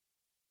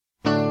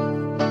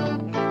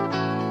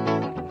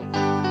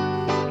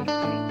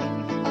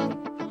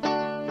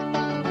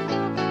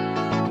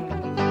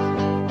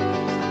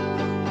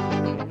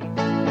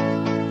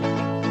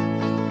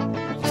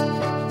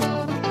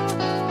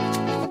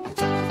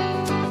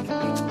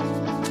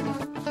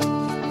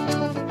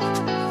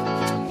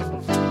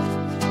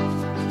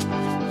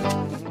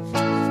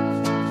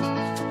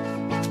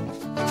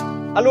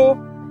Hallo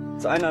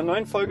zu einer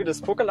neuen Folge des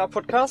Pokerlab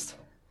Podcast.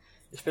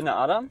 Ich bin der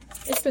Adam.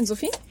 Ich bin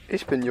Sophie.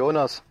 Ich bin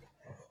Jonas.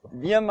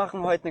 Wir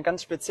machen heute eine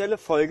ganz spezielle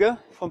Folge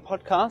vom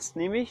Podcast,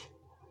 nämlich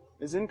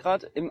wir sind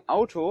gerade im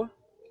Auto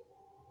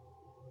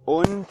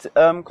und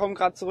kommen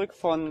gerade zurück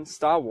von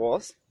Star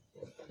Wars,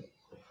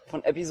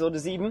 von Episode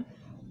 7.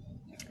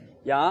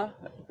 Ja,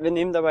 wir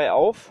nehmen dabei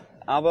auf,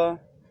 aber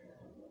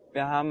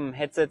wir haben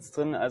Headsets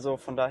drin, also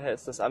von daher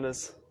ist das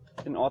alles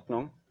in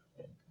Ordnung.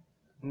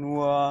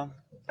 Nur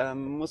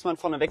muss man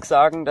vorneweg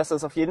sagen, dass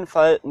es auf jeden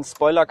Fall ein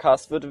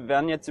Spoilercast wird. Wir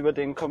werden jetzt über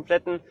den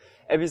kompletten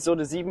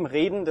Episode 7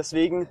 reden,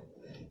 deswegen,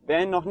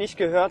 wer ihn noch nicht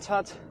gehört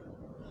hat...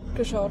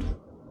 Geschaut.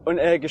 Und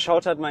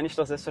geschaut hat, meine ich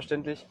doch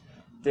selbstverständlich,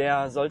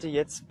 der sollte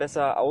jetzt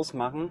besser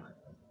ausmachen,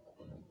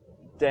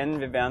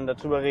 denn wir werden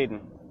darüber reden.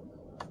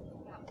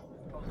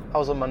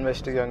 Außer man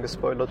möchte gern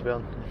gespoilert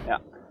werden. Ja.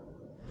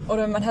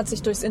 Oder man hat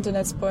sich durchs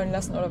Internet spoilen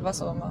lassen oder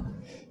was auch immer.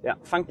 Ja,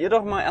 fangt ihr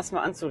doch mal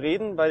erstmal an zu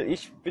reden, weil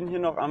ich bin hier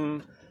noch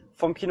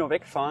vom Kino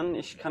wegfahren.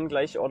 Ich kann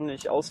gleich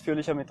ordentlich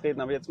ausführlicher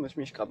mitreden, aber jetzt muss ich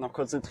mich gerade noch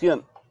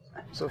konzentrieren.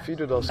 Sophie,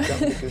 du darfst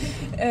gerne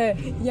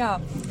beginnen.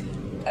 Ja,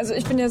 also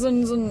ich bin ja so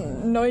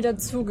ein neu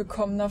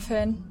dazugekommener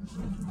Fan,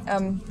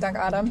 dank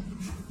Adam.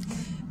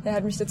 Der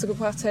hat mich dazu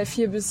gebracht, Teil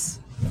 4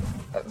 bis...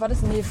 War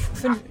das? Nee,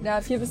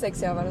 4 bis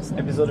 6 Jahre war das. Ne?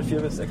 Episode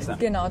 4 bis 6, ja.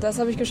 Genau, das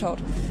habe ich geschaut.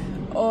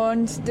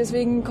 Und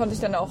deswegen konnte ich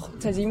dann auch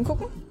Teil 7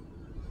 gucken.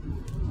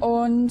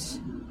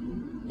 Und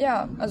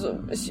ja, also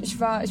ich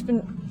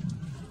bin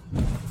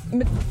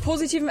mit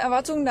positiven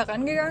Erwartungen da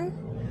rangegangen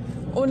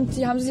und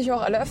die haben sich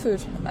auch alle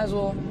erfüllt.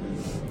 Also,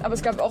 aber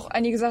es gab auch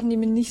einige Sachen, die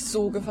mir nicht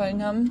so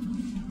gefallen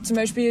haben. Zum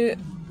Beispiel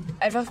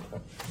einfach,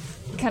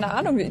 keine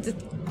Ahnung,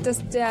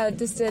 dass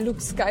der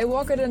Luke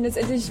Skywalker dann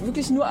letztendlich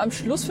wirklich nur am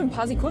Schluss für ein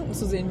paar Sekunden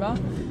zu sehen war.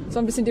 Das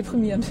war ein bisschen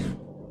deprimierend.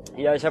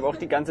 Ja, ich habe auch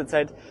die ganze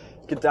Zeit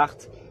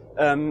gedacht,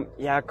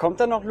 kommt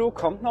noch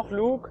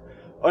Luke?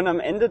 Und am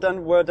Ende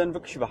dann, wo er dann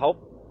wirklich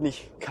überhaupt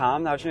nicht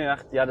kam, da habe ich mir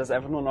gedacht, ja, das ist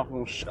einfach nur noch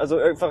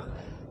einfach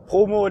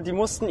Promo, die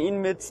mussten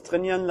ihn mit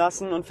trainieren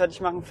lassen und fertig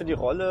machen für die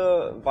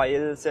Rolle,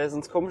 weil es ja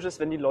sonst komisch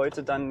ist, wenn die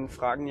Leute dann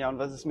fragen, ja, und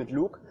was ist mit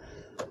Luke?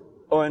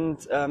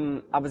 Und,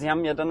 aber sie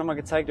haben ja dann nochmal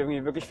gezeigt,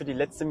 irgendwie wirklich für die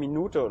letzte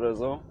Minute oder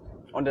so.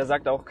 Und er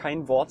sagt auch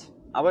kein Wort,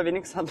 aber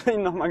wenigstens hat man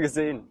ihn nochmal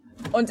gesehen.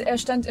 Und er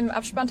stand im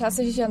Abspann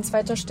tatsächlich an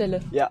zweiter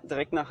Stelle. Ja,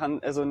 direkt nach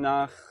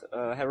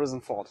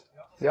Harrison Ford.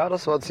 Ja,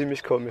 das war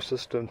ziemlich komisch,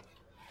 das stimmt.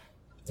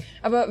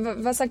 Aber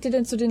was sagt ihr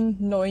denn zu den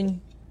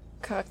neuen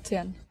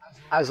Charakteren?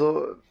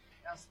 Also,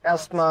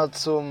 erstmal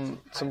zum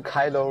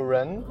Kylo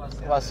Ren,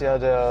 was ja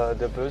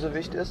der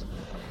Bösewicht ist.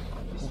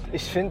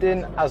 Ich finde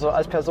ihn, also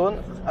als Person,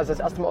 als er das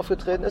erste Mal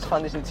aufgetreten ist,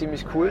 fand ich ihn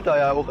ziemlich cool, da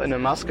er auch eine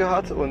Maske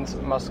hat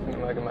und Masken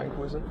im Allgemeinen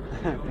cool sind.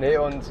 Nee,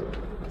 und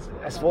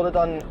es wurde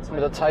dann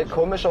mit der Zeit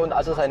komischer und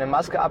als er seine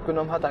Maske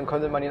abgenommen hat, dann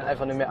konnte man ihn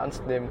einfach nicht mehr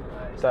ernst nehmen,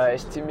 da er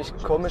echt ziemlich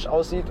komisch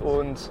aussieht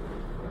und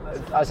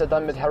als er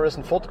dann mit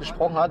Harrison Ford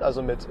gesprochen hat,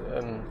 also mit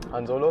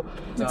Han Solo.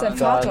 Mit seinem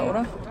Vater,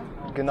 oder?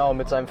 Genau,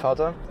 mit seinem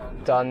Vater.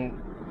 Dann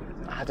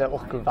hat er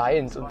auch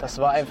geweint und das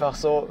war einfach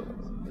so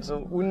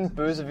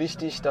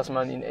unbösewichtig, dass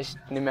man ihn echt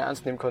nicht mehr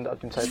ernst nehmen konnte ab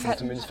dem Zeitpunkt,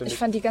 zumindest für mich. Ich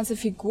fand die ganze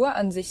Figur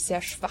an sich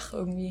sehr schwach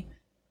irgendwie.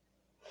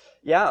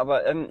 Ja,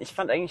 aber ich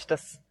fand eigentlich,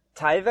 dass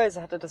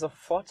teilweise hatte das auch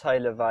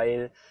Vorteile,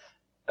 weil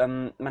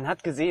man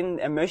hat gesehen,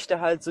 er möchte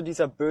halt so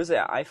dieser Böse,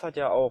 er eifert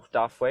ja auch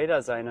Darth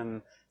Vader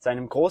seinem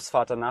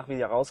Großvater nach, wie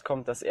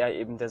herauskommt, dass er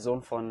eben der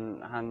Sohn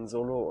von Han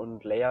Solo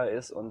und Leia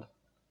ist und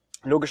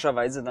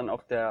logischerweise dann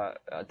auch der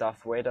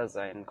Darth Vader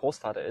sein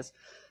Großvater ist.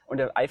 Und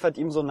er eifert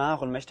ihm so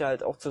nach und möchte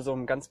halt auch zu so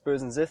einem ganz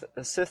bösen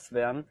Sith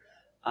werden,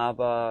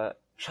 aber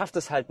schafft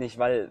es halt nicht,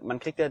 weil man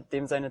kriegt ja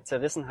dem seine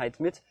Zerrissenheit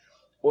mit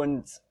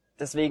und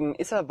deswegen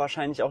ist er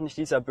wahrscheinlich auch nicht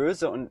dieser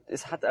Böse und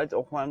es hat halt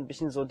auch mal ein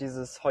bisschen so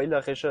dieses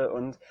Heulerische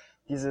und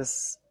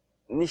dieses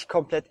nicht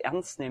komplett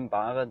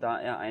Ernstnehmbare, da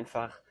er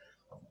einfach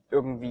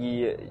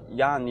irgendwie,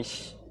 ja,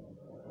 nicht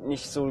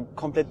so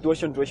komplett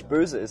durch und durch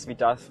böse ist, wie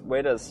Darth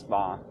Vader es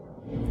war.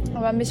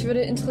 Aber mich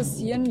würde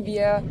interessieren, wie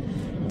er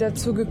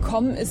dazu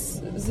gekommen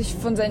ist, sich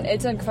von seinen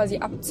Eltern quasi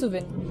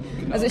abzuwenden.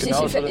 Also ich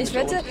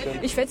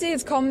wette,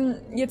 jetzt kommen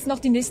jetzt noch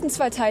die nächsten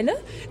 2 Teile,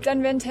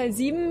 dann werden Teil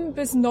 7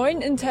 bis 9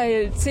 in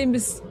Teil 10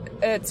 bis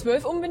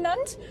 12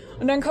 umbenannt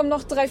und dann kommen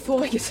noch 3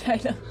 vorige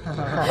Teile,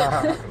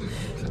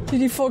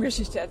 die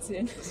Vorgeschichte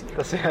erzählen.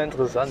 Das wäre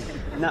interessant.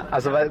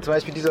 Also weil zum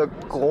Beispiel dieser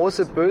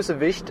große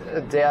Bösewicht,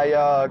 der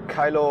ja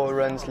Kylo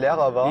Rens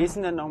Lehrer war. Wie ist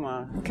denn denn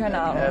nochmal?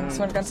 Keine Ahnung, das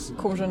war ein ganz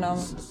komischer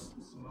Name.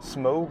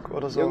 Smoke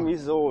oder so. Irgendwie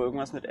so,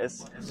 irgendwas mit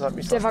S.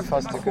 Der war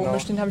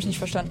komisch, den habe ich nicht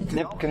verstanden.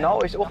 Ne,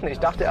 genau, ich auch nicht. Ich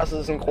dachte erst,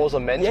 das ist ein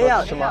großer Mensch.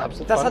 Ja,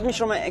 das hat mich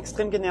schon mal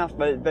extrem genervt,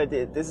 weil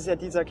das ist ja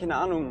dieser, keine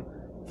Ahnung,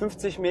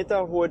 50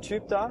 Meter hohe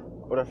Typ da,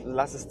 oder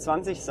lass es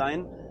 20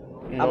 sein,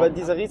 aber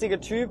dieser riesige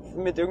Typ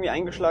mit irgendwie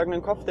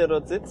eingeschlagenen Kopf, der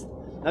dort sitzt,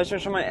 da habe ich mir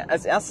schon mal,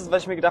 als erstes,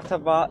 was ich mir gedacht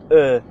habe, war,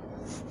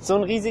 so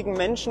einen riesigen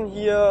Menschen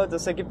hier,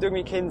 das ergibt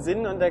irgendwie keinen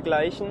Sinn und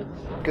dergleichen.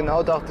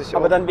 Genau, dachte ich auch.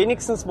 Aber dann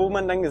wenigstens, wo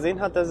man dann gesehen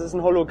hat, dass es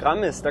ein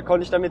Hologramm ist, da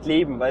konnte ich damit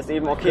leben, weil es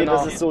eben, okay,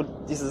 das ist so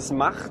dieses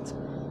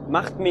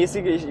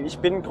machtmäßige, ich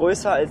bin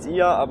größer als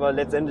ihr, aber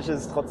letztendlich ist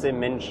es trotzdem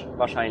Mensch,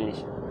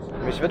 wahrscheinlich.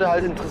 Mich würde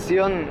halt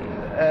interessieren,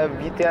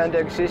 wie der in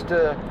der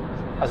Geschichte,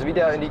 also wie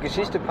der in die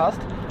Geschichte passt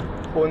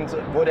und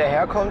wo der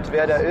herkommt,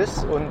 wer der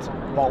ist und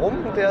warum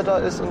der da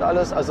ist und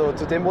alles. Also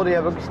zu dem wurde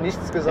ja wirklich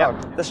nichts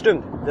gesagt. Ja, das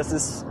stimmt. Das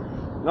ist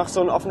noch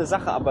so eine offene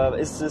Sache, aber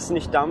ist es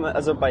nicht damals,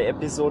 also bei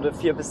Episode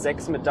 4 bis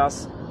 6 mit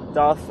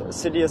Darth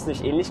Sidious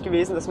nicht ähnlich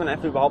gewesen, dass man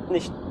einfach überhaupt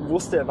nicht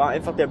wusste, er war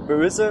einfach der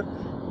Böse,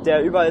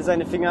 der überall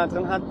seine Finger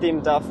drin hat,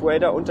 dem Darth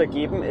Vader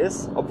untergeben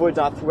ist, obwohl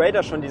Darth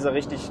Vader schon dieser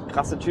richtig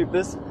krasse Typ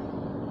ist.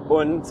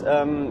 Und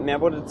mehr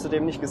wurde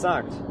zudem nicht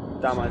gesagt,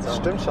 damals Das auch.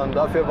 stimmt schon.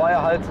 Dafür war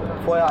er halt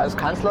vorher als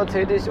Kanzler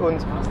tätig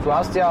und du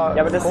hast ja,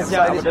 Ja, aber das ist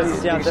ja,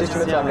 kurzzeitig die Geschichte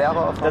mit seinem Lehrer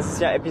erfahren. das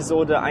ist ja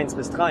Episode 1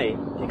 bis 3.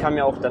 Die kam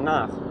ja auch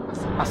danach.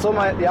 Ach so,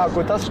 ja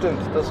gut, das stimmt,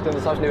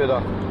 das habe ich nie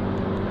wieder.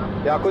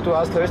 Ja gut, du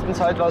hast höchstens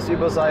halt was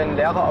über seinen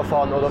Lehrer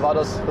erfahren, oder war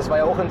das war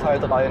ja auch in Teil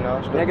 3, ne?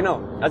 Stimmt. Ja, genau.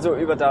 Also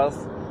über Darth,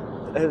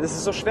 das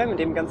ist so schwer mit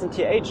dem ganzen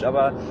TH,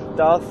 aber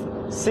Darth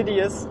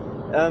Sidious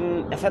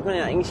erfährt man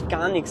ja eigentlich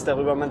gar nichts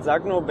darüber. Man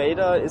sagt nur,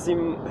 Vader ist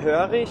ihm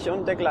hörig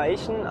und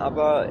dergleichen,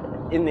 aber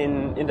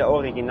in der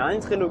originalen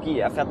Trilogie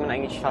erfährt man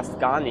eigentlich fast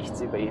gar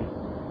nichts über ihn.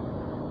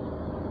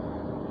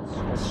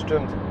 Das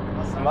stimmt.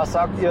 Und was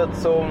sagt ihr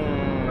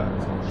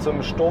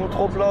zum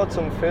Sturmtruppler,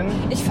 zum Finn?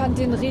 Ich fand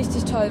den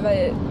richtig toll,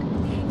 weil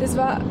das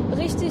war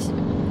richtig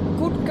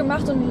gut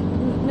gemacht und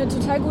eine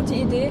total gute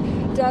Idee,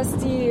 dass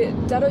die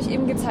dadurch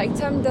eben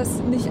gezeigt haben,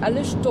 dass nicht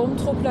alle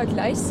Sturmtruppler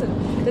gleich sind.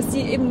 Dass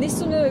die eben nicht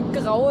so eine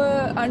graue,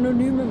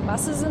 anonyme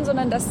Masse sind,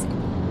 sondern dass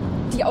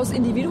die aus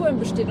Individuen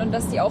bestehen und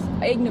dass die auch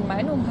eigene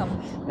Meinungen haben.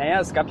 Naja,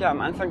 es gab ja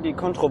am Anfang die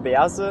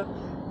Kontroverse,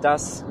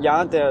 dass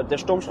ja, der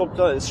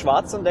Sturmtruppler ist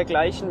schwarz und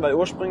dergleichen, weil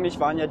ursprünglich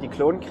waren ja die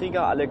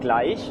Klonkrieger alle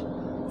gleich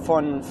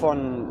von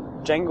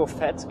Jango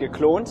Fett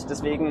geklont.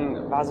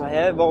 Deswegen war so,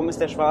 warum ist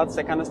der schwarz,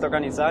 der kann das doch gar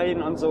nicht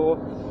sein und so.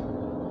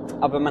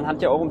 Aber man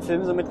hat ja auch im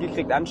Film so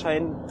mitgekriegt,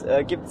 anscheinend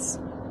gibt's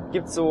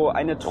so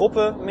eine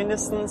Truppe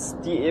mindestens,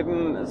 die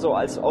eben so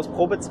aus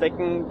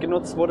Probezwecken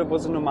genutzt wurde, wo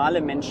so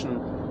normale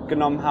Menschen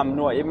genommen haben,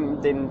 nur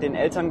eben den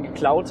Eltern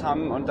geklaut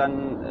haben und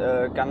dann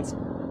ganz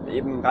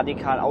eben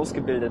radikal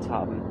ausgebildet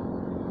haben.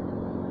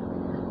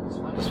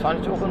 Das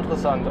fand ich auch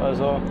interessant.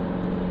 Also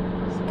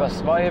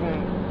das war eben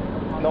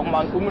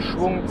nochmal ein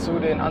Umschwung zu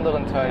den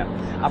anderen Teilen.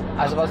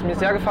 Also was mir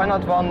sehr gefallen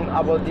hat, waren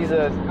aber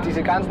diese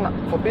ganzen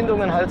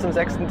Verbindungen halt zum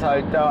 6.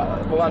 Teil,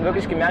 wo man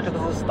wirklich gemerkt hat,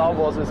 dass es Star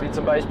Wars ist, wie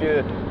zum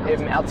Beispiel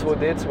eben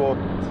R2-D2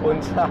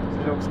 und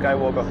Luke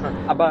Skywalker.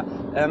 Aber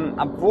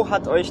ab wo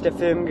hat euch der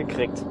Film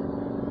gekriegt?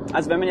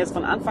 Also wenn man jetzt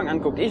von Anfang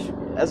an guckt,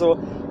 also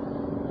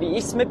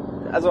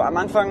am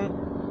Anfang,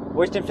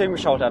 wo ich den Film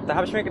geschaut habe, da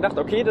habe ich mir gedacht,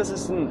 okay,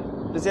 bis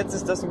jetzt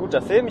ist das ein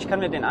guter Film, ich kann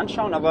mir den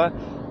anschauen, aber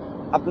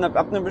ab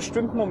einem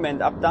bestimmten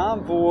Moment, ab da,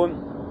 wo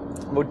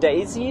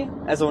Daisy,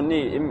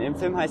 im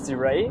Film heißt sie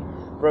Rey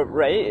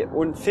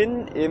und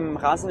Finn den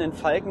rasenden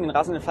Falken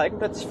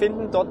plötzlich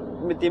finden, dort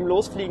mit dem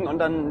losfliegen und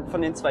dann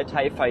von den 2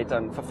 TIE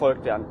Fightern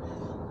verfolgt werden.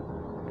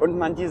 Und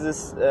man diese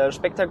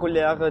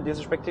spektakuläre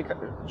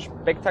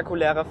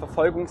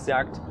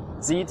Verfolgungsjagd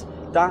sieht,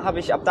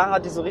 ab da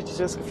hatte ich so richtig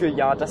das Gefühl,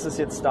 ja, das ist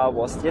jetzt Star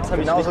Wars.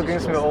 Genauso ging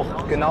es mir auch.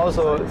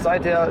 Genauso,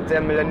 seit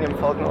der Millennium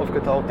Falcon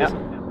aufgetaucht ist. Ja.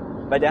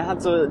 Weil der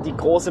hat so die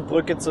große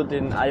Brücke zu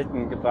den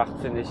Alten gebracht,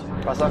 finde ich.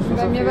 Was sagst du,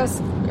 Bei Sophie? mir war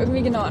es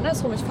irgendwie genau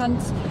andersrum. Ich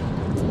fand,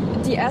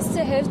 die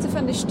erste Hälfte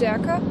fand ich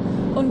stärker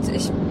und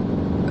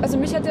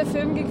mich hat der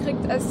Film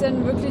gekriegt, als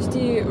dann wirklich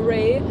die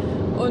Rey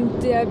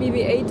und der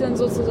BB-8 dann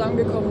so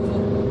zusammengekommen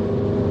sind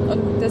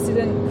und dass sie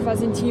dann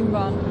quasi ein Team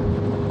waren.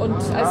 Und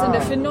als dann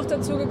der Finn noch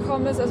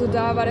dazugekommen ist, also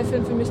da war der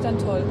Film für mich dann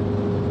toll.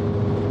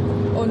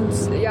 Und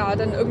ja,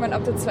 dann irgendwann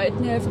ab der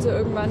zweiten Hälfte,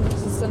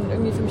 ist es dann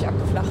irgendwie für mich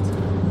abgeflacht.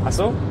 Ach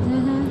so?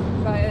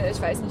 Weil,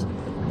 ich weiß nicht,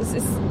 das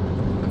ist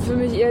für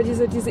mich eher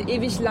diese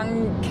ewig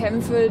langen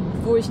Kämpfe,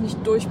 wo ich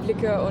nicht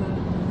durchblicke und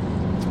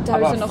da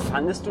habe ich Aber dann noch...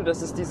 fandest du,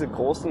 dass es diese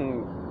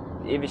großen,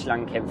 ewig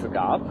langen Kämpfe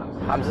gab?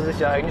 Haben sie sich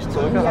ja eigentlich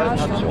zurückgehalten,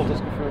 Ja, hatte ich schon. auch das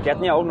Gefühl. Die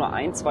hatten ja auch nur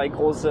 2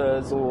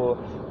 große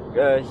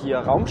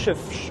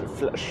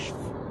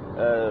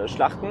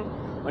Raumschiff-Schlachten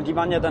und die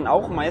waren ja dann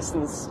auch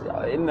meistens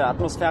in der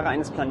Atmosphäre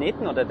eines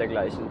Planeten oder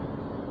dergleichen.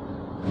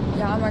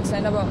 Ja, mag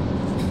sein, aber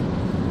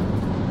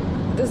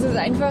das ist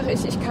einfach,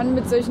 ich kann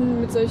mit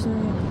solchen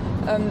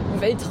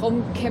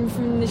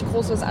Weltraumkämpfen nicht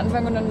groß was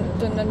anfangen und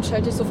dann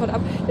schalte ich sofort ab.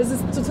 Das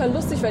ist total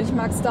lustig, weil ich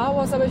mag Star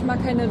Wars, aber ich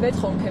mag keine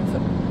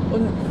Weltraumkämpfe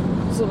und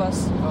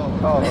sowas.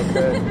 Oh,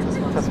 okay.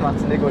 Das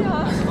macht's nicht gut.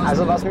 Ja.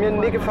 Also was mir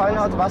nie gefallen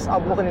hat, was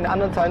aber auch in den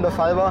anderen Teilen der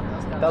Fall war,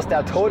 dass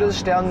der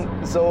Todesstern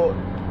so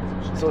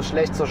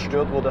schlecht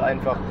zerstört wurde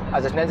einfach.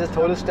 Also ich nenne es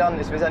Todesstern,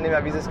 ich weiß ja nicht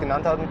mehr, wie sie es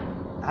genannt hatten.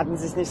 Hatten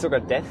sie es nicht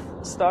sogar Death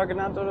Star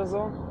genannt oder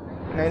so?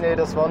 Nee,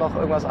 das war noch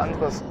irgendwas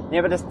anderes. Nee,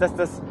 aber das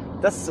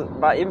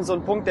war eben so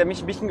ein Punkt, der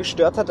mich ein bisschen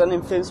gestört hat an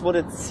dem Film. Es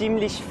wurde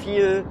ziemlich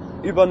viel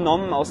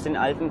übernommen aus den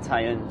alten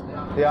Teilen.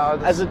 Ja,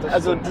 Also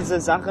stimmt. diese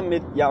Sache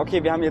mit, ja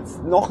okay, wir haben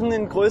jetzt noch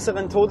einen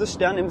größeren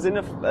Todesstern im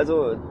Sinne,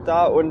 also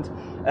da und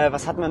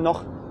was hat man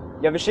noch?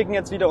 ja, wir schicken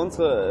jetzt wieder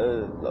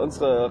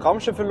unsere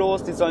Raumschiffe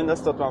los, die sollen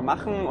das dort mal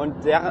machen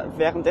und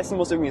währenddessen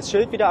muss irgendwie das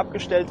Schild wieder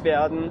abgestellt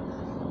werden.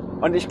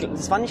 Und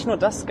es war nicht nur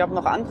das, es gab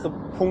noch andere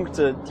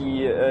Punkte,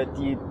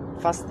 die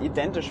fast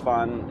identisch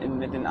waren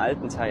mit den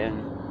alten Teilen.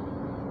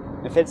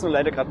 Mir fällt es nur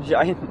leider gerade nicht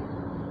ein.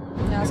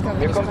 Ja, das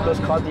Mir kommt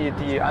bloß gerade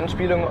die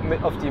Anspielung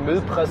auf die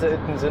Müllpresse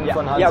in den Sinn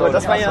von Han Solo. Ja, aber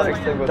das war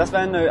extrem gut. das war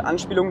eine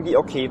Anspielung, die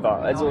okay war.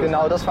 Also,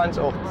 Genau, das fand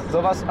ich auch.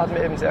 Sowas hat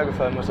mir eben sehr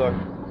gefallen, muss ich sagen.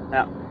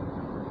 ja.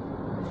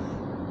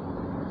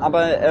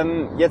 Aber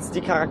jetzt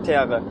die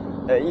Charaktere.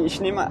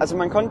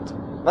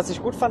 Was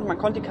ich gut fand, man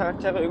konnte die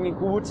Charaktere irgendwie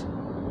gut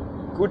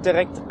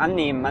direkt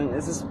annehmen.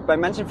 Bei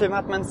manchen Filmen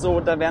hat man es so,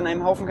 da werden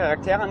einem Haufen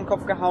Charaktere an den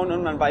Kopf gehauen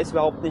und man weiß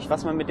überhaupt nicht,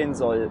 was man mit denen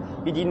soll.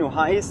 Wie die nur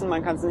heißen,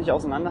 man kann es nicht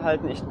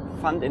auseinanderhalten. Ich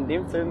fand, in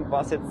dem Film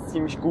war es jetzt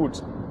ziemlich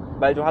gut.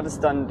 Weil du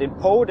hattest dann den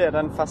Poe, der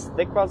dann fast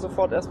weg war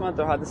sofort erstmal.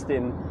 Du hattest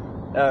den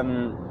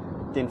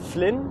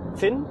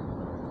Finn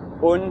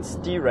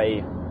und die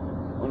Rey.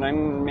 Und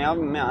dann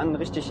mehr an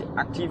richtig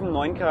aktiven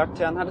neuen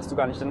Charakteren hattest du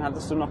gar nicht. Dann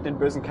hattest du noch den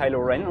bösen Kylo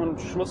Ren und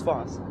Schluss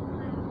war's.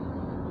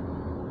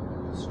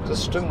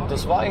 Das stimmt,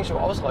 das war eigentlich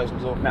auch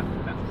ausreichend so. Ja.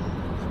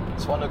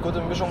 Es war eine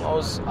gute Mischung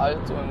aus alt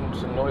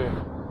und neu.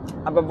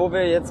 Aber wo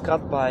wir jetzt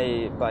gerade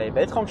bei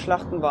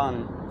Weltraumschlachten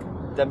waren,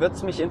 da würde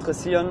es mich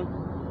interessieren,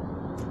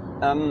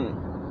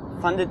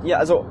 fandet ihr,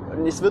 also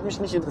es würde mich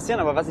nicht interessieren,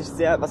 aber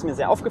was mir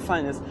sehr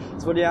aufgefallen ist,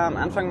 es wurde ja am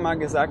Anfang mal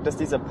gesagt, dass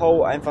dieser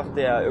Poe einfach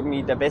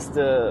der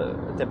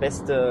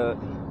beste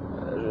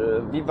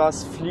wie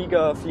war's,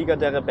 Flieger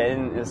der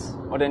Rebellen ist.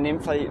 Oder in dem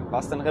Fall war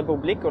es dann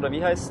Republik oder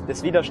wie heißt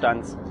des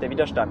Widerstands, der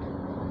Widerstand.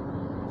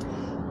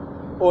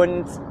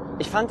 Und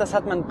ich fand, das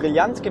hat man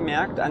brillant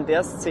gemerkt an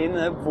der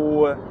Szene,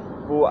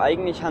 wo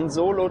eigentlich Han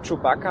Solo,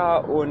 Chewbacca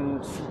und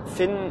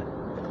Finn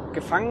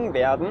gefangen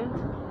werden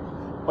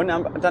und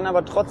dann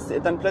aber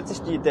dann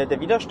plötzlich der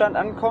Widerstand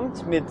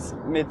ankommt mit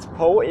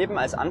Poe eben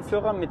als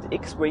Anführer mit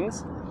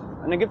X-Wings.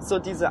 Und dann gibt's so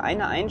diese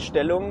eine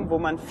Einstellung, wo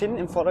man Finn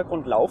im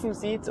Vordergrund laufen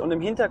sieht und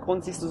im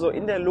Hintergrund siehst du so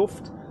in der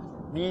Luft,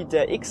 wie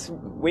der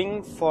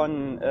X-Wing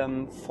von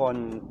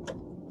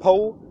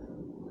Poe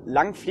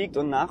langfliegt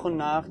und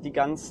nach die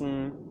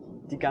ganzen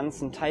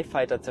TIE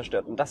Fighter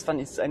zerstört. Und das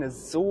fand ich eine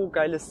so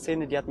geile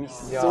Szene, die hat mich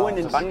so in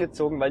den Bann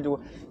gezogen, weil du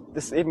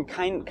das eben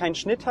kein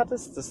Schnitt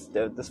hattest.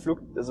 Der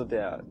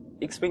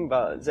X-Wing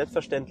war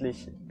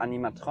selbstverständlich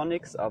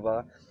Animatronics,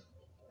 aber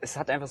es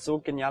hat einfach so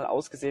genial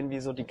ausgesehen, wie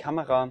so die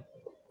Kamera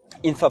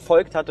ihn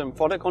verfolgt hat. Im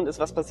Vordergrund ist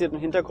was passiert, im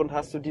Hintergrund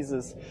hast du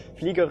dieses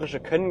fliegerische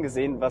Können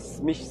gesehen,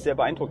 was mich sehr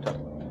beeindruckt hat.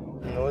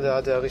 No, der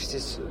hat ja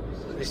richtig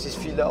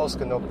viele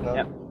ausgenockt, ne?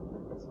 Ja.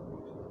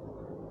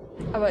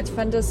 Aber ich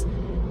fand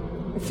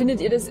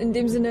findet ihr das in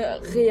dem Sinne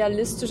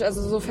realistisch,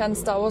 also sofern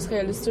Star Wars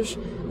realistisch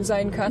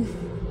sein kann,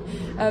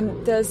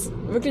 dass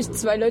wirklich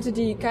zwei Leute,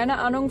 die keine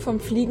Ahnung vom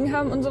Fliegen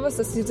haben und sowas,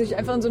 dass die sich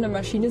einfach in so eine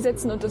Maschine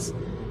setzen und das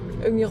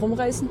irgendwie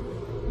rumreißen?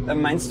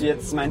 Meinst du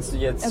jetzt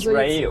also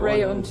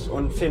Rey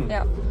und Finn?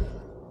 Ja.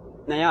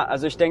 Naja,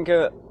 also ich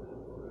denke,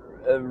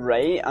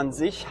 Rey an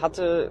sich hat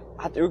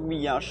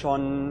irgendwie ja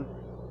schon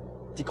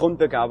die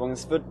Grundbegabung.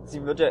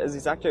 Sie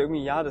sagt ja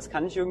irgendwie, ja, das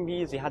kann ich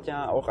irgendwie. Sie hat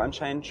ja auch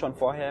anscheinend schon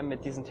vorher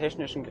mit diesen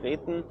technischen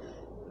Geräten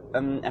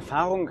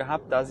Erfahrung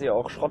gehabt, da sie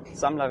auch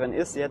Schrottsammlerin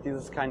ist. Sie hat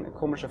dieses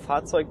komische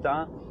Fahrzeug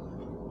da.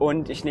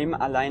 Und ich nehme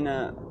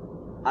alleine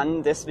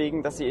an,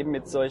 deswegen, dass sie eben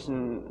mit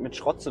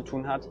Schrott zu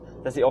tun hat,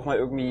 dass sie auch mal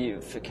irgendwie,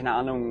 keine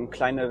Ahnung, ein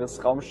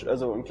kleineres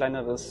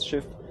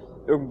Schiff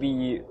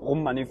irgendwie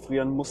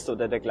rummanövrieren musste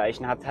oder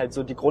dergleichen, hat halt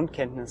so die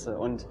Grundkenntnisse.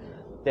 Und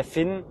der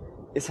Finn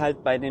ist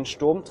halt bei den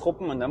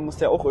Sturmtruppen und dann muss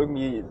der auch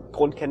irgendwie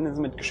Grundkenntnisse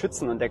mit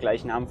Geschützen und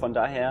dergleichen haben. Von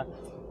daher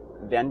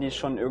werden die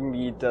schon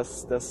irgendwie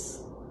das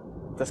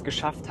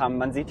geschafft haben.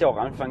 Man sieht ja auch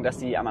am Anfang, dass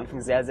sie am Anfang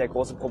sehr, sehr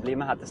große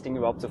Probleme hat, das Ding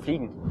überhaupt zu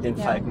fliegen, den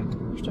Falken.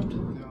 Stimmt.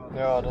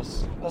 Ja,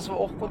 das war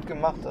auch gut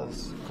gemacht,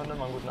 das konnte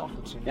man gut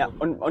nachvollziehen. Ja,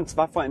 und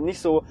zwar vor allem nicht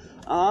so,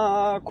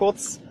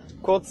 kurz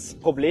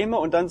Probleme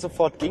und dann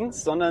sofort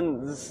ging's,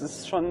 sondern es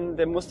ist schon,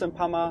 der musste ein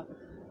paar Mal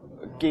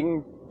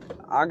gegen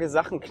arge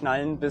Sachen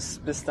knallen,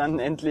 bis dann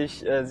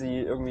endlich sie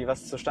irgendwie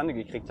was zustande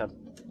gekriegt hat.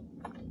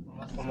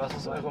 Und was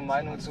ist eure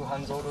Meinung zu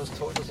Han Solos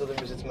Tod? Das würde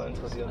mich jetzt mal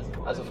interessieren.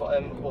 Also vor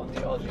allem auch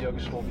die Art, wie er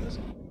gestorben ist.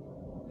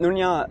 Nun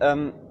ja,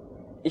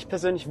 ich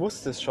persönlich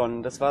wusste es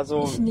schon. Das war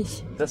so Ich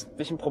nicht. das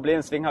bisschen Problem.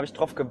 Deswegen habe ich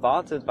drauf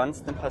gewartet, wann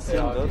es denn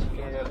passieren wird. Ich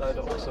ging mir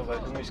leider auch so, weil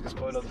du mich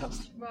gespoilert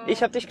hast.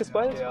 Ich habe dich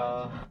gespoilt?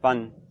 Ja,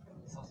 Wann?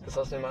 das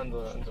hast du mir in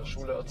der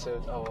Schule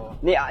erzählt, aber...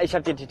 Nee, ich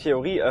habe dir die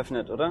Theorie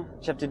eröffnet, oder?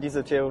 Ich habe dir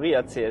diese Theorie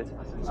erzählt.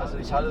 Also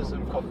ich hatte es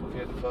im Kopf auf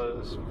jeden Fall.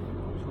 Das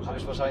habe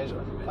ich wahrscheinlich...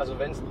 Also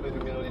wenn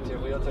du mir nur die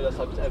Theorie erzählt hast,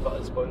 habe ich einfach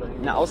als Spoiler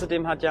hingewiesen. Na,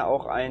 außerdem hat ja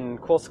auch ein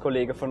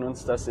Kurskollege von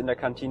uns das in der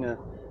Kantine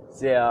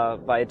sehr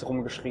weit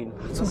rumgeschrien.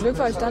 Zum Glück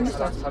war ich da nicht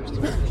da. Das habe ich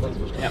zumindest schon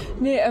verstanden. Ja.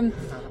 Nee,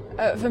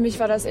 für mich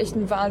war das echt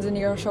ein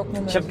wahnsinniger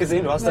Schockmoment. Ich habe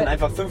gesehen, du hast dann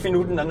einfach 5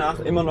 Minuten danach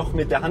immer noch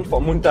mit der Hand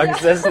vorm Mund da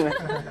gesessen.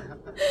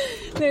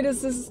 Nee,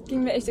 das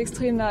ging mir echt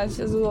extrem nahe.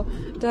 Also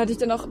da hatte ich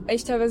dann auch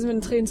echt teilweise mit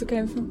den Tränen zu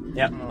kämpfen.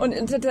 Ja. Und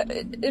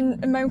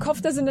in meinem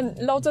Kopf, da sind dann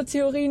lauter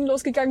Theorien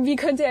losgegangen, wie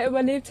könnte er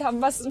überlebt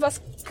haben,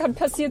 was kann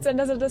passiert sein,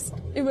 dass er das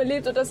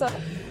überlebt oder dass er,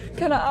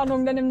 keine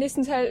Ahnung, dann im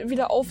nächsten Teil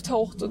wieder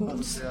auftaucht. Und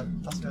Das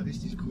wäre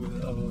richtig cool.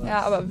 Aber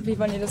ja, aber wie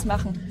wollen die das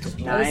machen?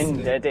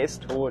 Nein, der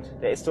ist tot.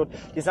 Der ist tot.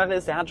 Die Sache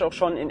ist, der hat auch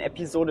schon in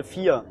Episode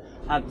 4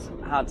 hat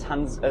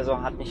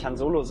nicht Han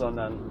Solo,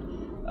 sondern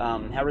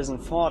Harrison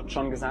Ford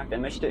schon gesagt, er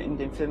möchte in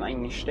dem Film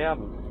eigentlich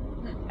sterben.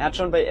 Er hat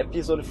schon bei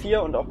Episode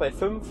 4 und auch bei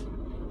 5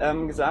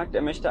 gesagt,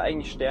 er möchte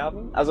eigentlich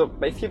sterben. Also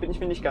bei 4 bin ich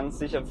mir nicht ganz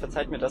sicher,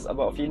 verzeiht mir das,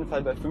 aber auf jeden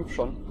Fall bei 5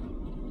 schon.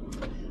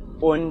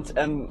 Und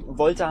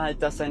wollte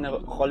halt, dass seine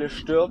Rolle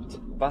stirbt,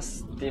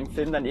 was dem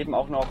Film dann eben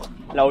auch noch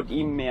laut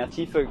ihm mehr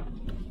Tiefe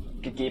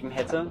gegeben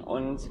hätte.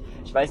 Und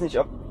ich weiß nicht,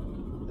 ob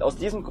aus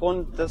diesem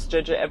Grund das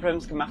J.J.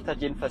 Abrams gemacht hat,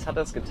 jedenfalls hat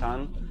er es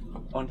getan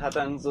und hat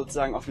dann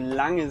sozusagen auf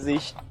lange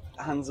Sicht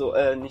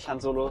nicht Han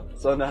Solo,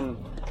 sondern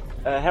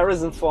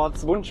Harrison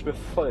Fords Wunsch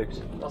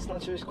befolgt. das ist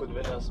natürlich gut,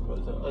 wenn er es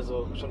wollte.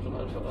 Also schon von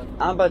Anfang an.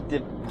 Aber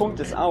der Punkt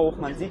ist auch,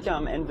 man sieht ja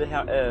am Ende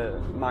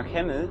Mark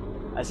Hamill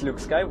als Luke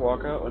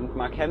Skywalker und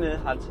Mark Hamill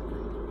hat,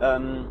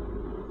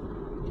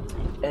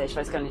 ich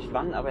weiß gar nicht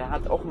wann, aber er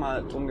hat auch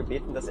mal darum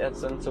gebeten, dass er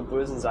dann zur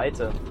bösen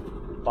Seite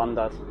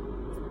wandert.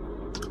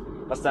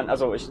 Was dann,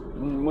 also ich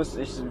muss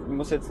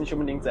jetzt nicht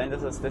unbedingt sein,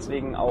 dass er es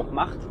deswegen auch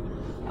macht,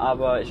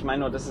 aber ich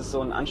meine nur, das ist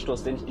so ein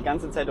Anstoß, den ich die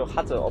ganze Zeit auch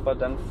hatte, ob er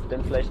dann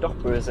vielleicht doch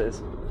böse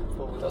ist.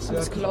 Oh,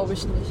 Das glaube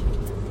ich nicht.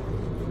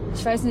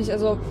 Ich weiß nicht,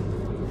 also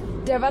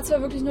der war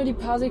zwar wirklich nur die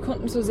paar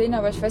Sekunden zu sehen,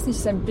 aber ich weiß nicht,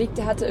 sein Blick,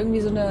 der hatte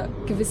irgendwie so eine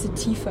gewisse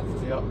Tiefe.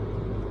 Ja.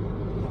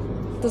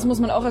 Das muss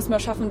man auch erstmal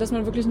schaffen, dass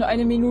man wirklich nur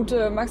 1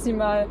 Minute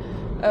maximal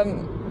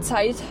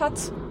Zeit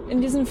hat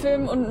in diesem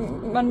Film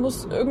und man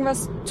muss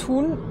irgendwas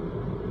tun,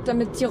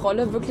 damit die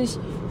Rolle wirklich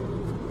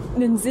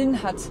einen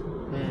Sinn hat.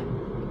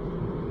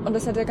 Und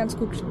das hat er ganz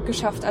gut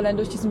geschafft, allein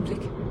durch diesen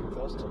Blick.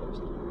 Du hast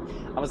recht.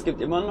 Aber es gibt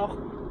immer noch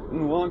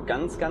nur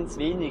ganz, ganz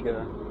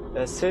wenige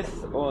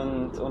Sith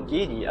und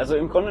Jedi. Also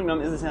im Grunde genommen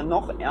ist es ja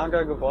noch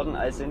ärger geworden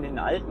als in den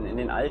alten. In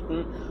den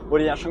alten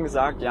wurde ja schon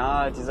gesagt,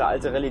 ja, diese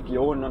alte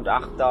Religion und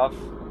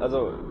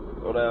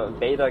oder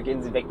Vader,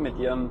 gehen sie weg mit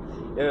ihrem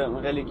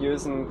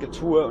religiösen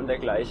Getue und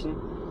dergleichen.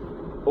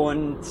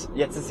 Und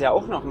jetzt ist ja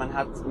auch noch, man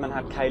hat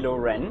Kylo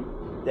Ren,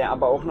 der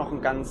aber auch noch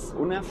ein ganz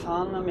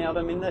unerfahrener mehr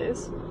oder minder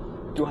ist.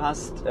 Du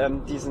hast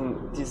diesen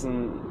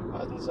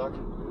Alten Sack.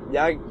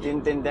 ja,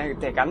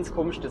 der ganz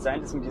komisch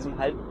designt ist mit diesem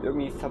halb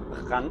irgendwie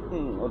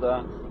verbrannten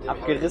oder Dem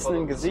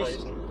abgerissenen Harry Potter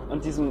Gesicht Zeichen.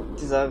 und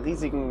dieser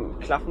riesigen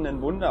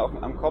klaffenden Wunde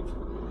am Kopf,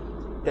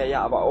 der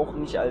ja aber auch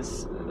nicht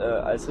als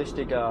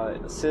richtiger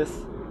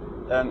Sith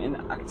in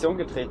Aktion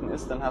getreten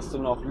ist. Dann hast du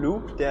noch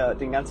Luke, der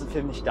den ganzen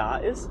Film nicht da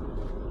ist.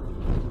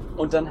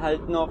 Und dann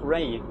halt noch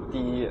Rey,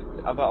 die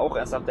aber auch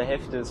erst ab der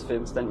Hälfte des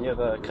Films dann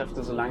ihre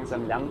Kräfte so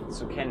langsam lernt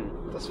zu kennen.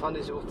 Das fand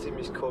ich auch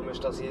ziemlich komisch,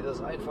 dass sie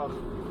das einfach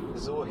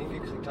so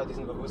hingekriegt hat,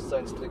 diesen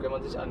Bewusstseinstrick. Wenn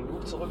man sich an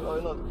Luke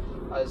zurückerinnert,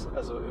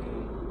 also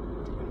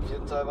im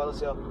 4. Teil war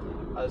das ja,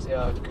 als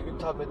er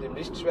geübt hat mit dem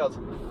Lichtschwert,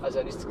 als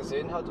er nichts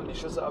gesehen hat und die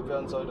Schüsse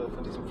abwehren sollte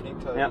von diesem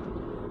Fliegteil. Ja.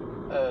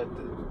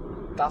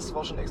 Das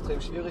war schon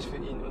extrem schwierig für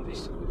ihn und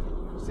ich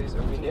sehe es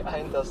irgendwie nie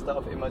ein, dass da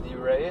auf einmal die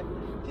Rey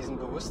diesen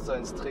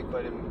Bewusstseinstrick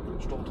bei dem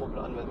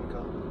Sturmtruppler anwenden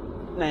kann.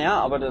 Naja,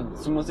 aber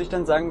dazu muss ich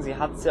dann sagen, sie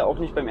hat es ja auch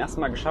nicht beim ersten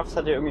Mal geschafft, es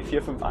hat ja irgendwie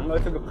 4, 5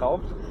 Anläufe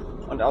gebraucht.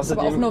 Und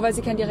außerdem Aber auch nur, weil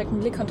sie keinen direkten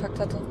Blickkontakt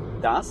hatte.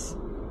 das,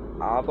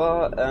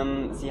 aber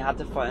sie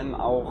hatte vor allem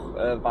auch,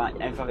 war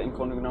einfach im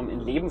Grunde genommen in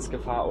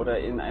Lebensgefahr oder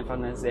in einfach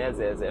einer sehr,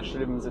 sehr, sehr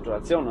schlimmen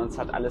Situation. Und es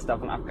hat alles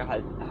davon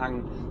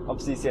abgehangen,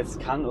 ob sie es jetzt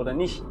kann oder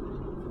nicht.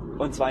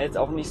 Und zwar jetzt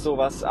auch nicht so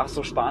was,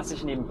 so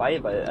spaßig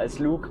nebenbei, weil als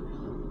Luke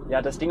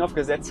ja das Ding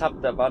aufgesetzt hat,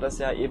 da war das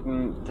ja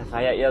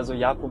eher so,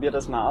 ja, probier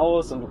das mal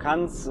aus und du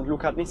kannst. Und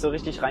Luke hat nicht so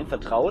richtig rein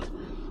vertraut.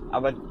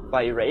 Aber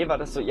bei Rey war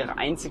das so ihre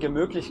einzige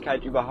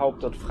Möglichkeit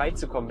überhaupt dort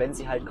freizukommen, wenn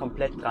sie halt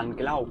komplett dran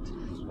glaubt.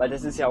 Weil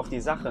das ist ja auch die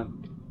Sache.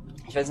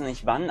 Ich weiß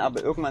nicht wann,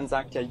 aber irgendwann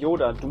sagt ja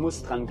Yoda, du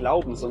musst dran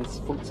glauben,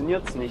 sonst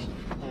funktioniert's nicht.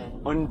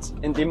 Und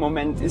in dem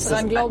Moment ist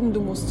Dran glauben,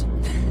 du musst.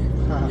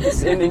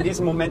 in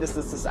diesem Moment ist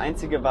es das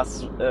Einzige,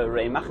 was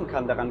Rey machen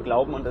kann, daran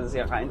glauben, und das ist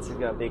ihr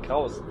einziger Weg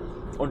raus.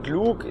 Und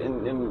Luke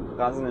im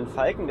rasenden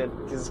Falken, der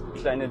dieses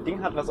kleine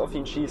Ding hat, was auf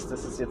ihn schießt,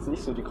 das ist jetzt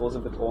nicht so die große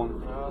Bedrohung.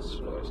 Ja, ist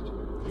schon recht.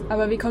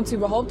 Aber wie kommt sie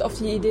überhaupt auf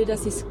die Idee,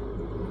 dass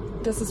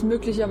es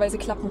möglicherweise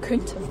klappen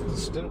könnte?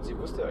 Das stimmt, sie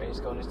wusste ja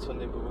eigentlich gar nichts von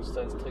dem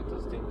Bewusstseinstrick,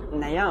 das Ding gibt.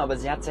 Naja, aber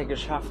sie hat es ja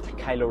geschafft,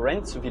 Kylo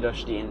Ren zu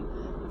widerstehen,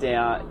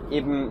 der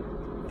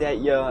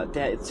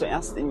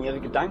zuerst in ihre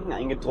Gedanken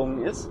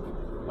eingedrungen ist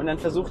und dann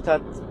versucht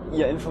hat,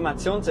 ihr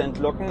Informationen zu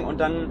entlocken, und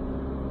dann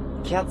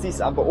kehrt sie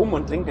es aber um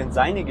und dringt in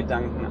seine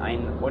Gedanken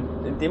ein. Und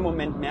in dem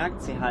Moment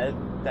merkt sie halt,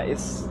 da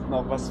ist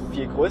noch was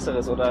viel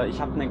Größeres oder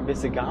ich habe eine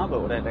gewisse Gabe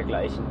oder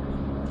dergleichen.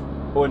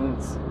 Und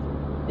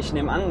ich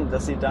nehme an,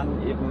 dass sie dann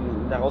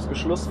eben daraus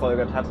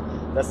geschlussfolgert hat,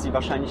 dass sie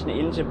wahrscheinlich eine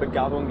ähnliche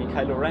Begabung wie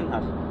Kylo Ren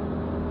hat.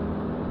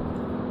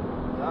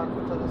 Ja,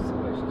 gut, das ist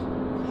recht.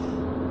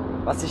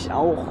 Was ich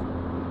auch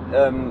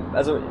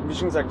also wie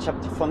schon gesagt, ich habe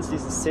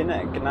diese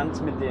Szene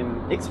genannt mit dem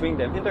X-Wing,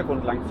 der im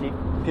Hintergrund lang fliegt,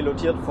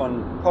 pilotiert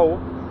von Poe.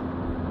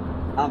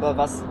 Aber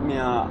was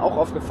mir auch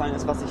aufgefallen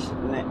ist, was ich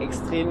eine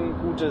extrem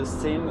gute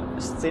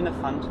Szene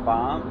fand,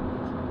 war,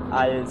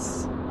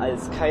 als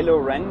Kylo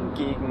Ren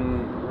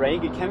gegen Rey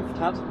gekämpft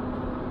hat.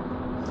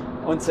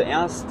 Und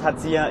zuerst hat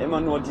sie ja immer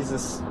nur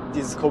dieses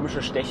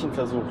komische Stechen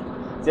versucht.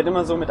 Sie hat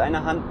immer so mit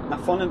einer Hand nach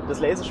vorne das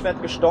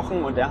Laserschwert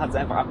gestochen und er hat es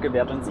einfach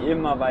abgewehrt und sie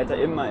immer weiter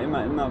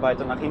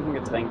nach hinten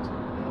gedrängt.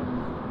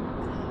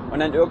 Und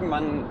dann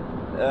irgendwann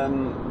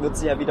wird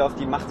sie ja wieder auf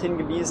die Macht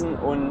hingewiesen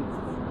und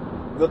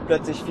wird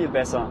plötzlich viel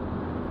besser.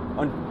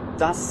 Und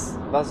das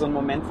war so ein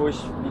Moment, wo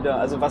ich wieder,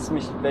 also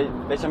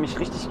welcher mich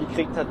richtig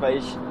gekriegt hat,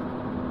 weil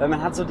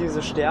man hat so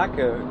diese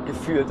Stärke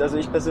gefühlt. Also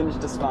ich persönlich,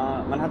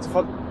 man hat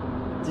sofort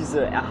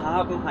diese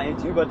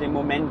Erhabenheit über den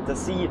Moment,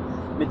 dass sie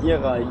mit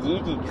ihrer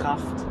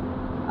Jedi-Kraft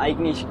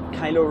eigentlich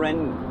Kylo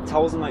Ren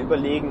 1000-mal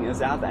überlegen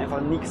ist. Er hat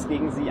einfach nichts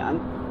gegen sie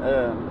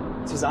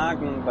zu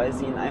sagen, weil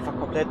sie ihn einfach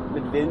komplett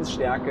mit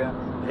Willensstärke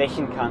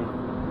rächen kann.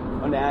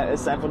 Und er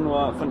ist einfach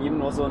nur von ihm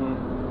nur so ein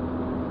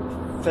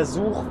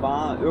Versuch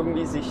war,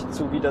 irgendwie sich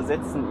zu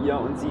widersetzen ihr,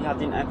 und sie hat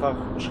ihn einfach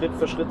Schritt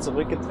für Schritt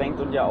zurückgedrängt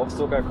und ja auch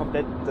sogar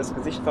komplett das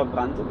Gesicht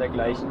verbrannt und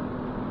dergleichen.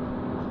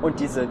 Und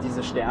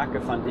diese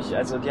Stärke fand ich,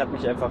 also die hat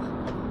mich einfach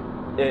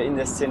in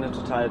der Szene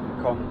total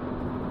bekommen.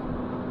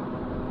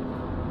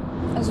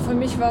 Also für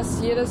mich war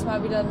es jedes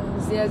Mal wieder ein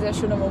sehr, sehr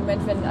schöner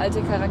Moment, wenn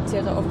alte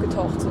Charaktere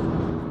aufgetaucht sind.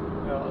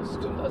 Ja, das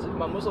stimmt. Also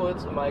man muss auch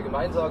jetzt im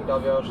Allgemeinen sagen,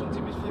 da wir ja schon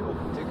ziemlich viel auf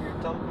Kritik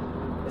geübt haben,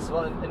 es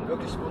war ein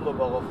wirklich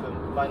wunderbarer Film,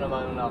 meiner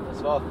Meinung nach.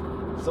 Es war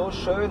so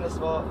schön,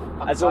 es war...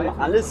 Also um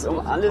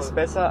alles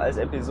besser als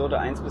Episode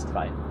 1 bis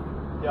 3.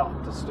 Ja,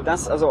 das stimmt.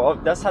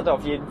 Das hat er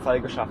auf jeden Fall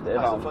geschafft.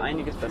 Er war um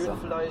einiges besser.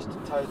 Vielleicht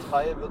Teil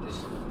 3 würde ich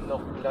noch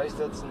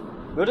gleichsetzen.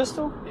 Würdest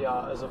du? Ja,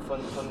 also von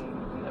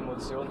den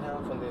Emotionen her,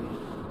 von den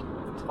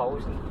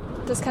Traurigen.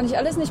 Das kann ich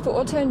alles nicht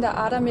beurteilen, da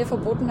Ada mir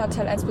verboten hat,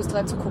 Teil 1 bis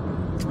 3 zu gucken.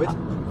 Mit?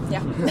 Ja.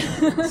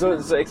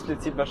 So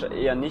explizit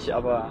wahrscheinlich eher nicht,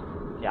 aber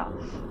ja.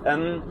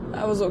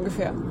 Aber so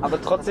ungefähr.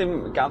 Aber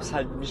trotzdem gab es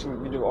halt,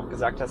 wie du auch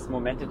gesagt hast,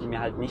 Momente, die mir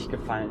halt nicht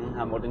gefallen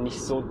haben oder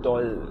nicht so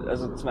doll.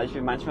 Also zum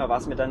Beispiel manchmal war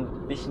es mir dann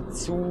ein bisschen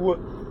zu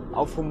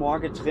auf Humor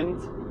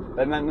getrimmt.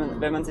 Weil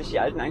wenn man sich die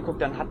alten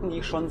anguckt, dann hatten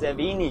die schon sehr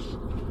wenig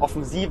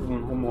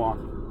offensiven Humor.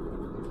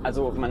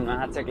 Also man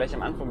hat es ja gleich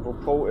am Anfang, wo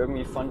Poe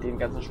irgendwie von den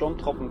ganzen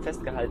Sturmtruppen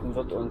festgehalten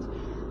wird und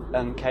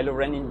Kylo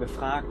Ren ihn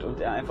befragt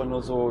und er einfach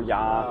nur so,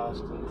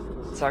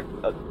 zack,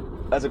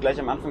 also gleich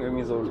am Anfang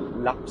irgendwie so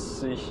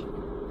lapsig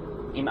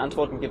ihm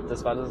Antworten gibt.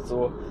 Das war das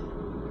so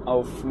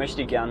auf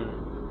möchtegern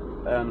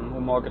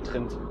Humor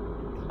getrimmt.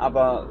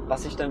 Aber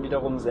was ich dann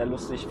wiederum sehr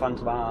lustig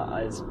fand, war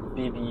als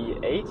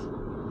BB-8,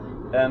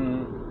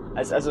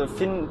 als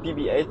Finn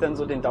BB-8 dann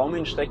so den Daumen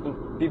hinstreckt und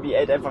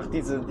BB-8 einfach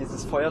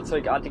dieses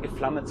feuerzeugartige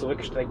Flamme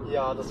zurückstreckt.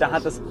 Ja, da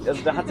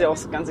hat ja auch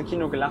das ganze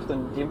Kino gelacht,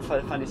 und in dem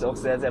Fall fand ich es auch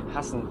sehr, sehr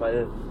passend,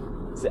 weil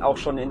sie auch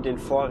schon in den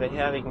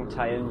vorherigen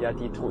Teilen ja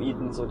die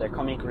Droiden so der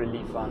Comic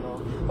Relief waren.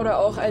 Oder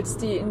auch als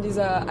die in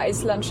dieser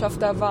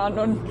Eislandschaft da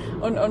waren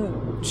und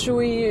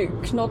Chewie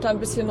knurrt da ein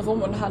bisschen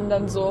rum und Han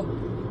dann so,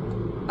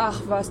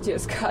 ach was, dir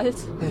ist kalt.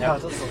 Ja,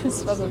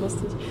 das war so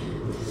lustig.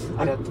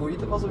 Aber der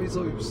Droide war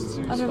sowieso übelst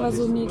süß. Der war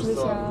so niedlich,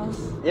 ja.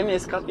 Ja, mir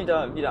ist gerade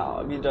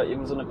wieder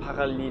eben so eine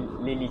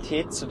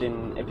Parallelität zu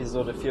den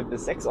Episode 4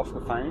 bis 6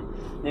 aufgefallen.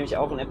 Nämlich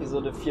auch in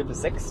Episode 4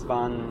 bis 6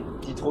 waren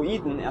die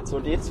Droiden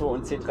R2-D2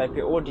 und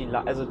C3PO,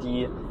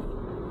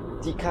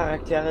 die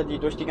Charaktere, die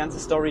durch die ganze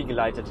Story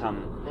geleitet haben.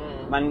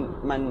 Man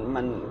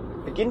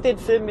beginnt den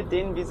Film mit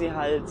denen, wie sie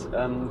halt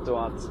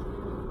dort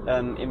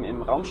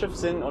im Raumschiff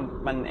sind,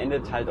 und man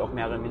endet halt auch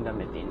mehr oder minder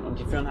mit denen. Und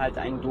die führen halt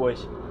einen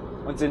durch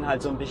und sind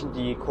halt so ein bisschen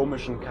die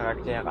komischen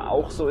Charaktere.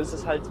 Auch so ist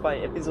es halt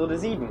bei Episode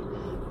 7.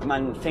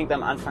 Man fängt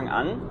am Anfang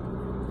an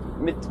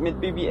mit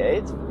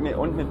BB-8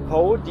 und mit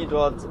Poe, die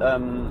dort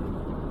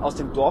aus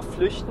dem Dorf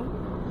flüchten,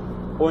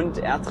 und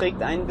er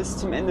trägt einen bis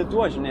zum Ende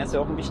durch, und er ist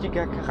ja auch ein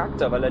wichtiger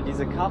Charakter, weil er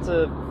diese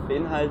Karte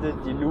beinhaltet,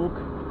 die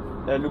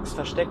Lukes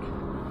Versteck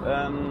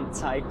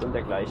zeigt und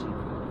dergleichen.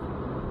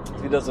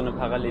 Ist wieder so eine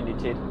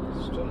Parallelität.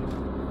 Das stimmt.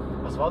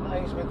 Was war denn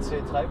eigentlich mit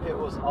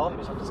C3POs Arm?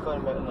 Ich habe das gar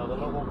nicht mehr in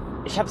Erinnerung.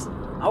 Ich habe es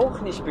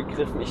auch nicht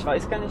begriffen. Ich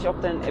weiß gar nicht,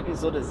 ob da in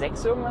Episode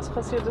 6 irgendwas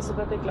passiert ist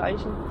oder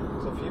dergleichen.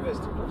 Sophie,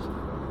 weißt du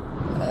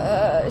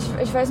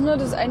das? Ich weiß nur,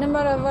 das eine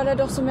Mal, da war der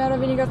doch so mehr oder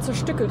weniger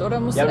zerstückelt, oder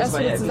musste erst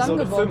wieder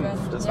zusammengebaut werden?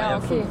 Das war ja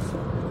okay. 5.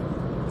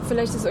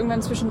 Vielleicht ist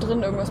irgendwann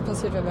zwischendrin irgendwas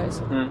passiert, wer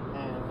weiß.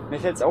 Mir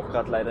fällt es auch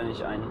gerade leider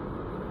nicht ein.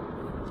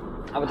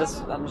 Aber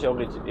das hat mich auch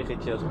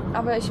irritiert.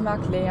 Aber ich mag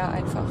Leia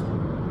einfach.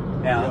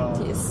 Ja.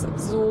 Die ist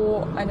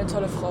so eine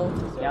tolle Frau.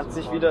 Er hat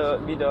sich wieder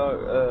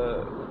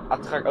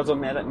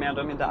mehr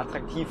oder minder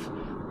attraktiv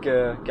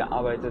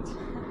gearbeitet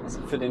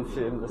für den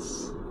Film.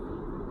 Das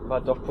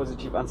war doch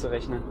positiv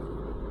anzurechnen.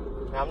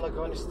 Wir haben da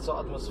gar nichts zur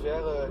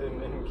Atmosphäre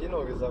im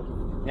Kino gesagt.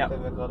 Ja.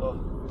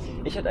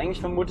 Ich hätte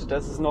eigentlich vermutet,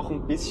 dass es noch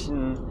ein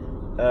bisschen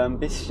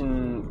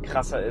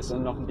krasser ist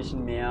und noch ein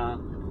bisschen mehr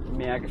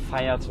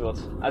gefeiert wird.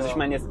 Also ich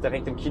meine jetzt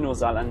direkt im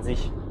Kinosaal an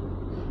sich.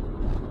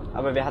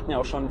 Aber wir hatten ja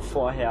auch schon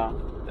vorher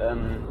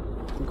einen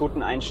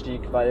guten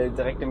Einstieg, weil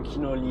direkt im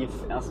Kino lief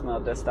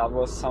erstmal der Star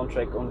Wars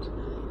Soundtrack und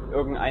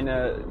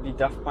irgendeine wie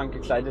Daft Punk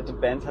gekleidete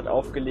Band hat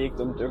aufgelegt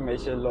und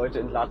irgendwelche Leute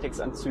in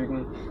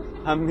Latexanzügen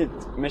haben mit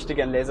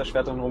möchtegern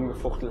Laserschwertern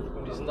rumgefuchtelt.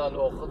 Und die sind dann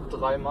auch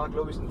 3-mal,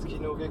 glaube ich, ins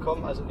Kino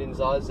gekommen, also in den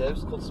Saal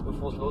selbst, kurz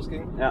bevor es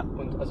losging. Ja.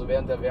 Und also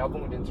während der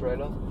Werbung und den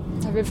Trailer.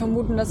 Ja, wir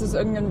vermuten, dass es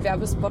irgendein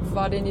Werbespot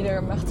war, den die da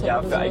gemacht haben. Ja,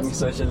 oder für sowas. eigentlich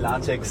solche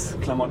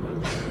Latex-Klamotten.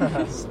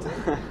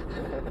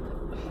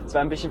 Es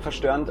war ein bisschen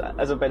verstörend.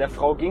 Also bei der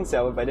Frau ging's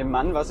ja, aber bei dem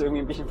Mann war es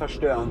irgendwie ein bisschen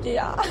verstörend.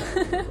 Ja.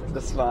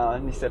 Das war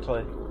nicht sehr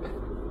toll.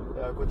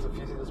 Ja gut,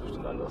 Sophie sieht das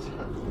bestimmt anders.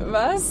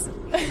 Was?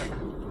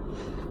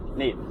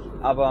 Nee,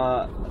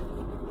 aber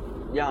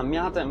ja,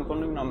 mir hat er im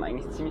Grunde genommen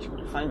eigentlich ziemlich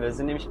gut gefallen. Wir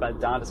sind nämlich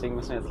bald da, deswegen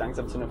müssen wir jetzt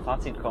langsam zu einem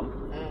Fazit kommen.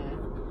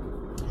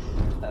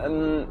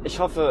 Ich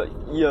hoffe,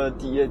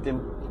 die ihr den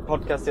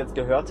Podcast jetzt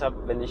gehört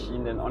habt, wenn ich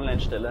ihn denn online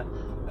stelle,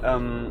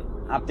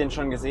 habt den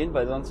schon gesehen,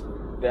 weil sonst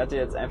werdet ihr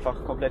jetzt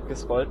einfach komplett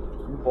gespoilt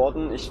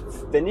worden.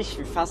 Wenn nicht,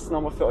 wir fassen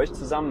nochmal für euch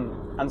zusammen.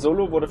 Han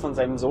Solo wurde von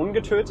seinem Sohn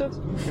getötet.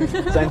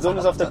 Sein Sohn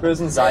ist auf der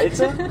bösen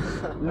Seite.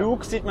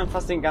 Luke sieht man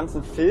fast den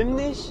ganzen Film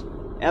nicht.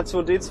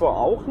 R2D2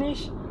 auch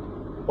nicht.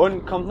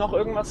 Und kommt noch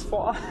irgendwas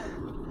vor?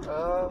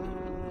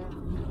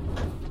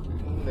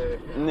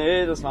 Nee.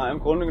 Nee, das war im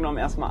Grunde genommen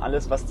erstmal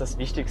alles, was das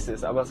Wichtigste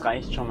ist, aber es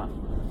reicht schon mal.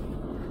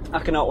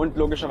 Ach genau, und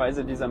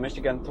logischerweise dieser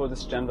möchtegern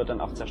Todesstern wird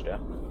dann auch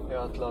zerstört.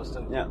 Ja, klar, ist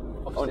dann Ja.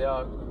 auf Und-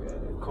 sehr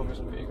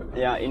komischen Wege.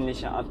 Ja,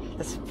 ähnliche Art.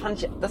 Das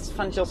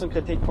fand ich auch so ein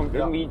Kritikpunkt.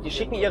 Ja, Irgendwie, die auf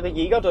schicken jeden ihre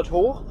Jäger dort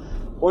hoch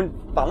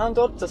und ballern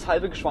dort, das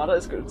halbe Geschwader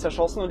ist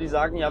zerschossen und die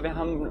sagen, ja, wir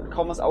haben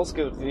kaum was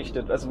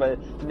ausgerichtet. Also, weil,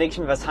 dann denke ich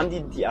mir, was haben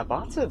die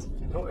erwartet?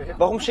 Oh, ja.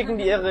 Warum schicken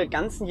die ihre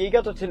ganzen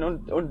Jäger dorthin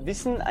und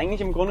wissen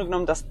eigentlich im Grunde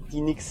genommen, dass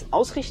die nichts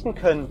ausrichten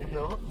können?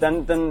 Ja.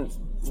 Dann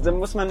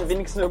muss man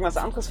wenigstens irgendwas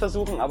anderes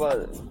versuchen,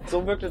 aber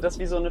so wirkte das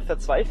wie so eine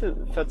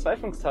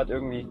Verzweiflungstat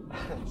irgendwie.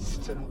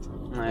 Stimmt.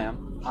 Naja.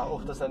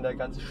 Auch, dass dann der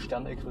ganze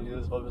Stern explodiert,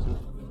 das war ein bisschen...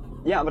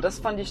 Ja, aber das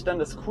fand ich dann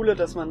das Coole,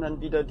 dass man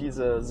dann wieder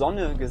diese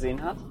Sonne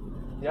gesehen hat.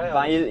 Ja,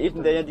 weil das eben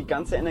stimmt. der ja die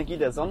ganze Energie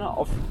der Sonne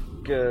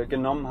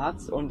aufgenommen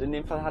hat und in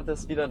dem Fall hat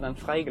es wieder dann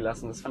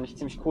freigelassen. Das fand ich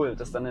ziemlich cool,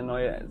 dass dann eine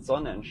neue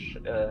Sonne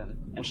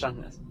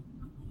entstanden ist.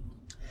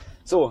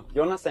 So,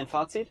 Jonas, dein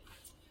Fazit?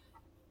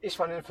 Ich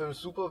fand den Film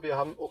super, wir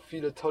haben auch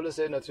viele tolle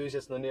Szenen natürlich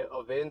jetzt noch nie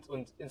erwähnt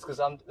und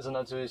insgesamt ist er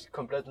natürlich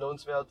komplett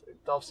lohnenswert,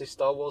 darf sich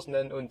Star Wars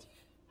nennen und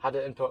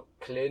hatte ein paar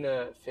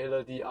kleine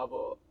Fehler, die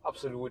aber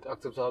absolut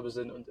akzeptabel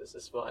sind und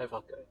es war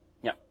einfach geil.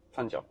 Ja,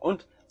 fand ich auch.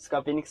 Und es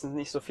gab wenigstens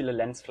nicht so viele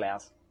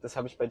Lensflares. Das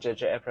habe ich bei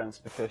J.J. Abrams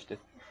befürchtet.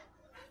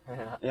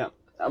 Ja,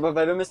 aber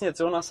weil wir müssen jetzt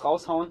Jonas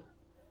raushauen.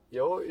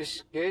 Jo,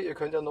 ich gehe, ihr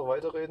könnt ja noch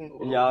weiterreden.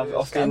 Oder Ja, wir-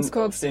 auf Ganz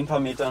kurz. auf den paar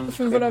Metern.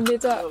 500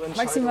 Meter Eure Entscheidung.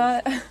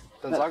 maximal.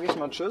 Dann sage ich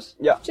mal Tschüss.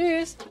 Ja,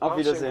 Tschüss. auf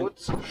Wiedersehen.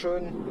 Macht's gut,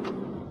 schönen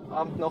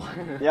Abend noch.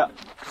 Ja,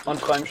 und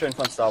träum schön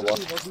von Star Wars.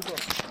 War super.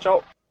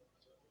 Ciao.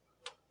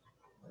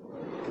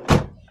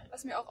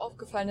 Was mir auch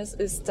aufgefallen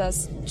ist,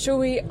 dass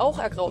Chewie auch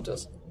ergraut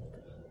ist.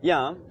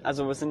 Ja,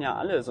 also wir sind ja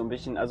alle so ein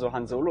bisschen, also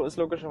Han Solo ist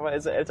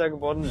logischerweise älter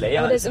geworden,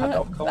 Leia Aber der ist hat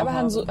immer, auch graue aber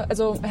Haare.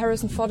 also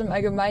Harrison Ford im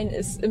Allgemeinen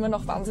ist immer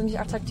noch wahnsinnig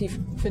attraktiv,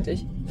 finde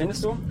ich.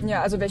 Findest du?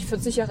 Ja, also wäre ich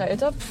 40 Jahre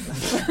älter.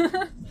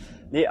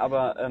 Nee,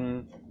 aber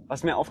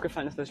was mir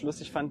aufgefallen ist, was ich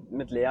lustig fand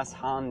mit Leias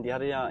Haaren, die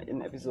hatte ja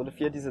in Episode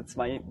 4 diese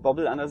 2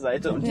 Bobbel an der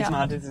Seite und Ja. diesmal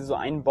hatte sie so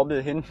einen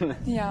Bobbel hinten.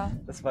 Ja,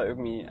 Das war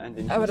irgendwie ein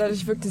wenig aber lustig.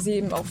 dadurch wirkte sie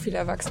eben auch viel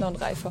erwachsener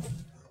und reifer.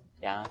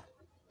 Ja,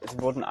 es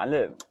wurden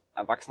alle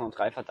erwachsen und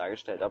reifer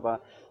dargestellt, aber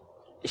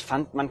ich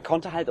fand, man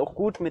konnte halt auch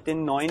gut mit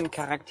den neuen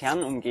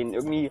Charakteren umgehen.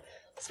 Irgendwie,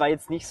 es war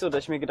jetzt nicht so,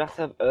 dass ich mir gedacht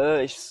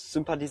habe, ich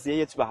sympathisiere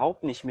jetzt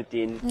überhaupt nicht mit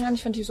denen. Ja,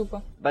 ich fand die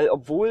super. Weil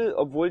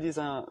obwohl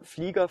dieser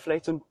Flieger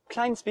vielleicht so ein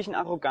kleines bisschen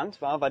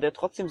arrogant war der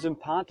trotzdem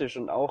sympathisch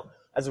und auch,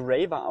 also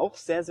Rey war auch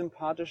sehr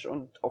sympathisch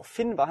und auch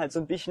Finn war halt so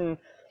ein bisschen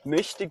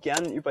möchte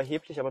gern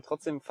überheblich, aber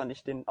trotzdem fand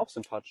ich den auch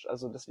sympathisch.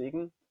 Also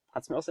deswegen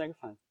hat's mir auch sehr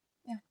gefallen.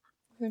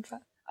 Auf jeden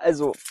Fall.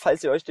 Also,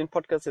 falls ihr euch den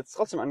Podcast jetzt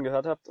trotzdem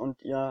angehört habt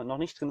und ihr noch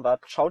nicht drin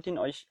wart, schaut ihn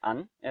euch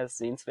an. Er ist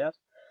sehenswert.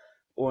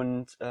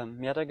 Und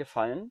mir hat er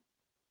gefallen.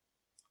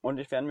 Und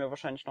ich werde mir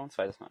wahrscheinlich noch ein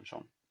zweites Mal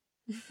anschauen.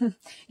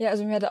 Ja,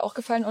 also mir hat er auch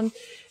gefallen und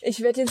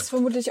ich werde jetzt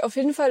vermutlich auf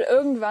jeden Fall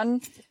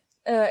irgendwann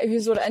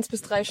Episode 1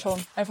 bis 3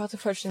 schauen. Einfach der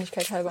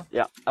Vollständigkeit halber.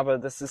 Ja, aber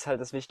das ist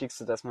halt das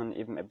Wichtigste, dass man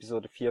eben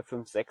Episode 4,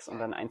 5, 6 und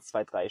dann 1,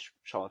 2, 3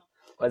 schaut.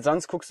 Weil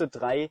sonst guckst du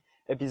 3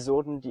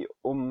 Episoden, die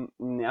um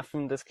ein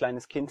nervendes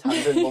kleines Kind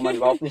handeln, wo man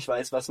überhaupt nicht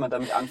weiß, was man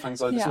damit anfangen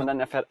soll, bis Ja. man dann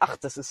erfährt, ach,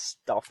 das ist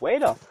Darth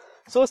Vader.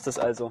 So ist das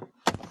also.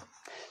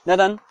 Na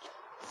dann,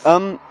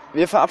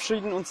 wir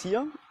verabschieden uns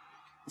hier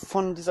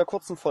von dieser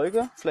kurzen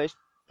Folge. Vielleicht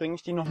bringe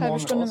ich die noch Halbe morgen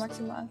Stunde raus.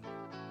 maximal.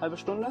 Halbe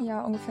Stunde?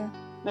 Ja, ungefähr.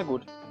 Na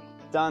gut.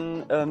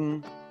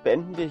 Dann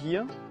beenden wir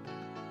hier.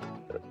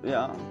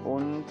 Ja,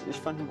 und ich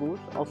fand ihn gut.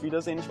 Auf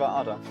Wiedersehen, ich war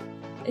Ada.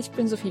 Ich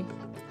bin Sophie.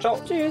 Ciao.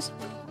 Tschüss.